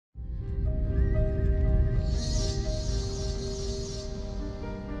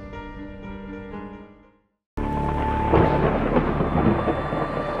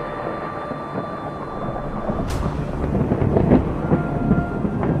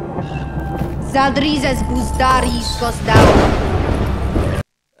This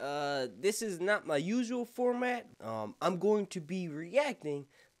is not my usual format. I'm going to be reacting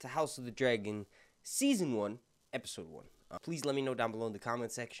to House of the Dragon Season 1, Episode 1. Please let me know down below in the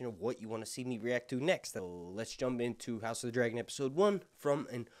comment section of what you want to see me react to next. So let's jump into House of the Dragon Episode 1 from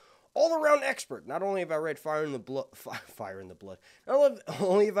an all-around expert. Not only have I read Fire in the Blood, not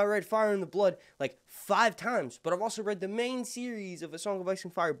only have I read Fire in the Blood like 5 times, but I've also read the main series of A Song of Ice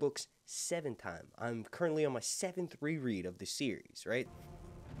and Fire books 7 times. I'm currently on my 7th reread of the series, right?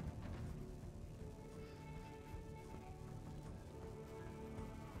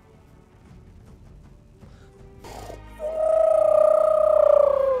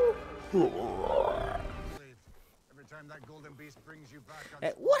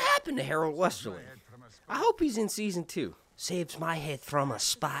 What happened to Harold Westerling? I hope he's in Season 2. Saves my head from a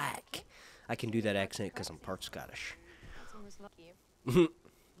spike. I can do that accent because I'm part Scottish.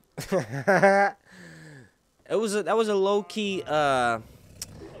 That was a low-key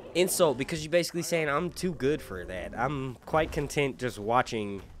insult because you're basically saying I'm too good for that. I'm quite content just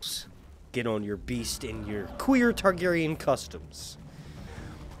watching get on your beast and your queer Targaryen customs.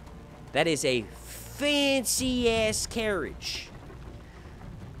 That is a fancy-ass carriage.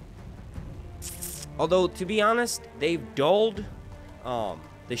 Although, to be honest, they've dulled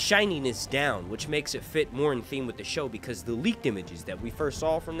the shininess down, which makes it fit more in theme with the show, because the leaked images that we first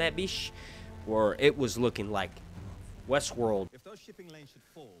saw from that beach, where it was looking like Westworld. If those shipping lanes should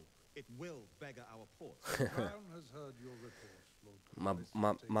fall, it will beggar our ports.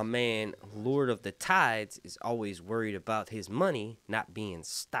 My man, Lord of the Tides, is always worried about his money not being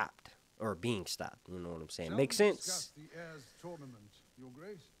stopped. Or being stopped, you know what I'm saying? Makes sense.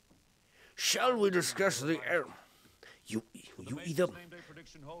 Shall we discuss the heir? You either...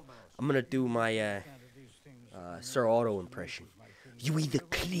 I'm gonna do my Sir Otto impression. You either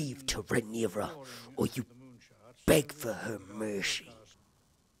cleave to Rhaella, or you beg for her mercy.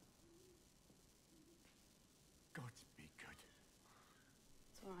 God be good.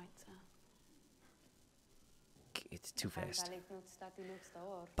 It's alright, sir. It's too fast.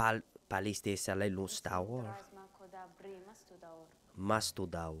 Paliste sale lustaur.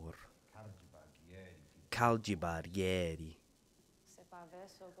 Mastodaur. Calgibarieri.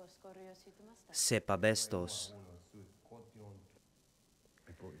 Sepabestos.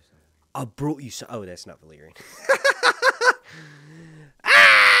 I brought you some. Oh, that's not Valyrian.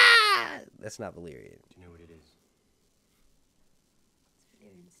 Ah! That's not Valyrian. Do you know what it is? It's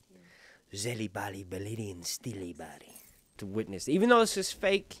Valyrian steel. Zelibali Valyrian Stilibari. To witness. Even though this is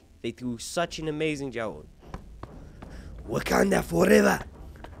fake, they do such an amazing job. Wakanda forever.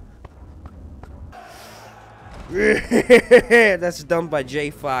 That's done by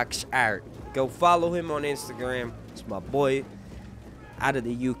J Fox Art. Go follow him on Instagram. It's my boy out of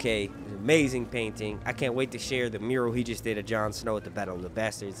the UK. Amazing painting. I can't wait to share the mural he just did of Jon Snow at the Battle of the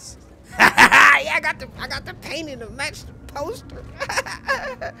Bastards. Yeah, I got the painting to match the poster.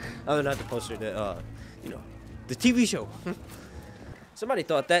 Oh, not the poster. The you know, the TV show. Somebody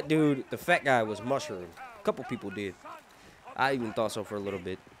thought that dude, the fat guy, was Mushroom. A couple people did. I even thought so for a little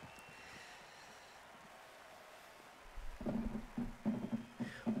bit.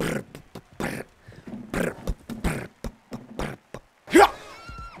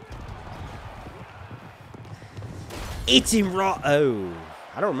 Eating raw. Oh,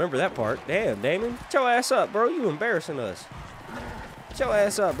 I don't remember that part. Damn, Damon. Get your ass up, bro. You embarrassing us. Get your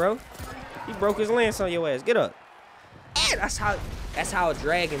ass up, bro. He broke his lance on your ass. Get up. Yeah, that's how a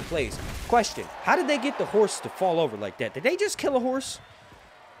dragon plays. Question: how did they get the horse to fall over like that? Did they just kill a horse?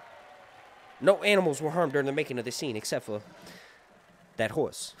 No animals were harmed during the making of the scene except for that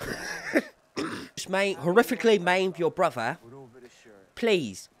horse. Just horrifically maimed your brother.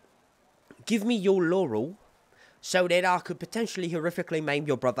 Please, give me your laurel so that I could potentially horrifically maim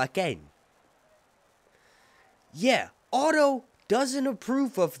your brother again. Yeah, Otto doesn't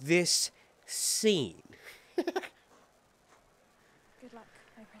approve of this scene. Good luck,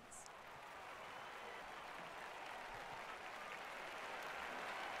 my prince.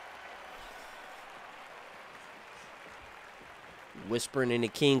 Whispering in the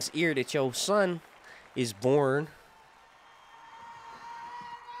king's ear that your son is born.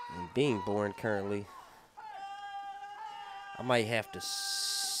 And being born currently. I might have to...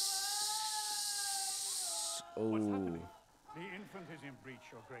 Oh.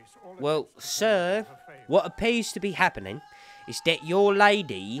 Well, sir, what appears to be happening is that your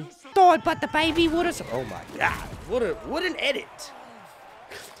lady died, but the baby would have... Oh my God, what an edit.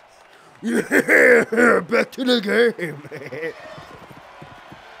 Yeah, back to the game.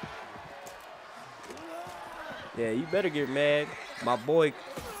 Yeah, you better get mad. My boy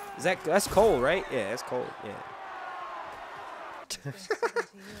That's Cole, right? Yeah, that's Cole. Yeah.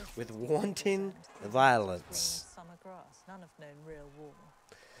 With wanton violence. Summer grass. None have known real war.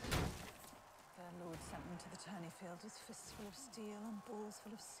 Their lord sent them to the tourney field with fists full of steel and balls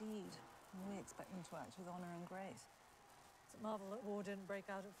full of seed. And we expect them to act with honor and grace. It's a marvel that war didn't break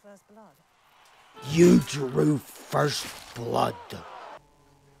out at first blood. You drew first blood.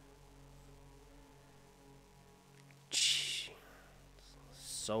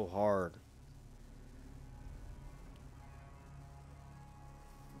 So hard.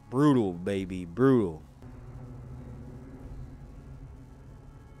 Brutal, baby, brutal.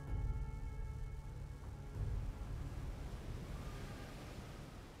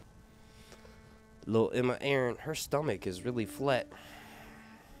 Little Emma Aaron, her stomach is really flat.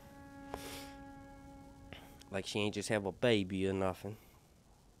 Like she ain't just have a baby or nothing.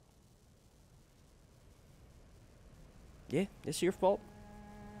 Yeah, it's your fault.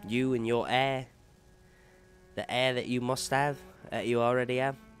 You and your heir. The heir that you must have, that you already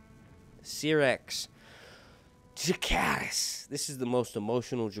have. Syrax Dracarys. This is the most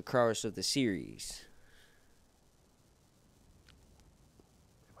emotional Dracarys of the series.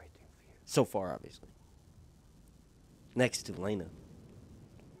 So far, obviously. Next to Lena.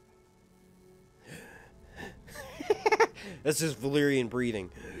 That's just Valyrian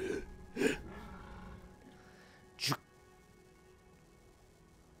breathing.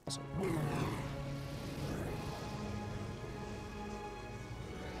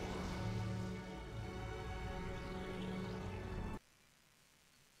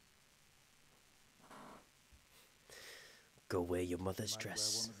 Go wear your mother's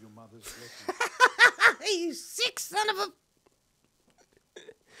dress. You sick son of a...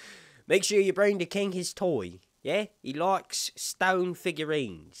 Make sure you bring the king his toy. Yeah? He likes stone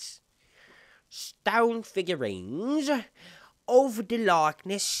figurines. Stone figurines of the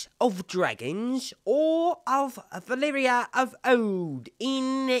likeness of dragons or of Valyria of old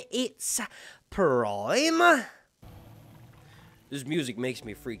in its prime. This music makes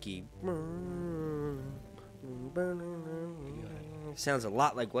me freaky. Sounds a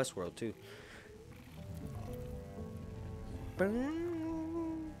lot like Westworld, too.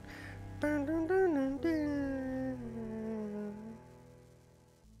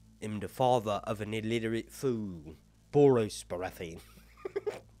 I'm the father of an illiterate fool, Boros Baratheon.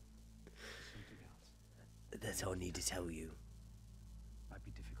 That's all I need to tell you. Might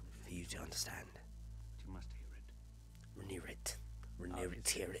be difficult for you to understand. You must hear it.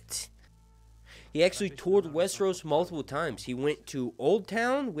 Hear it. He actually toured Westeros multiple times. He went to Old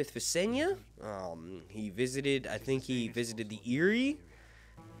Town with Visenya. He visited the Eyrie.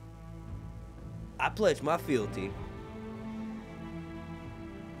 I pledge my fealty.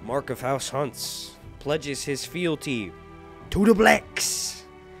 Mark of House Hunts pledges his fealty to the Blacks,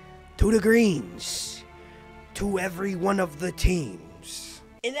 to the Greens, to every one of the teams.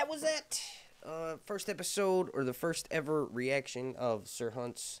 And that was that. First episode, or the first ever reaction of Sir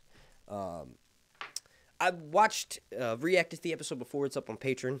Hunt's. I watched, reacted to the episode before. It's up on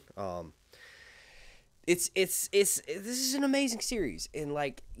Patreon. This is an amazing series. And,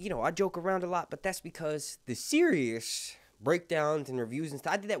 like, you know, I joke around a lot, but that's because the serious breakdowns and reviews and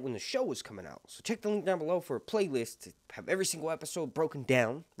stuff, I did that when the show was coming out. So check the link down below for a playlist to have every single episode broken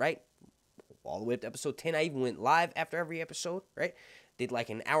down, right? All the way up to episode 10. I even went live after every episode, right? Did like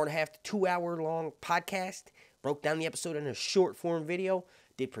an hour and a half to 2 hour long podcast. Broke down the episode in a short form video.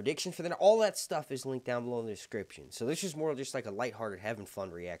 Did predictions for that. All that stuff is linked down below in the description. So this is more just like a lighthearted, having fun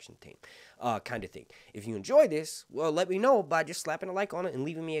reaction team kind of thing. If you enjoy this, well, let me know by just slapping a like on it and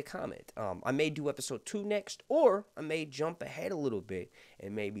leaving me a comment. I may do episode 2 next, or I may jump ahead a little bit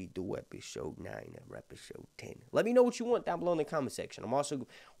and maybe do episode 9 or episode 10. Let me know what you want down below in the comment section. I'm also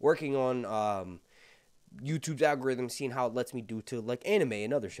working on YouTube's algorithm, seeing how it lets me do to like anime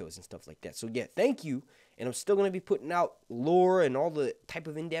and other shows and stuff like that. So yeah, thank you. And I'm still going to be putting out lore and all the type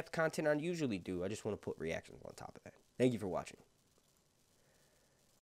of in-depth content I usually do. I just want to put reactions on top of that. Thank you for watching.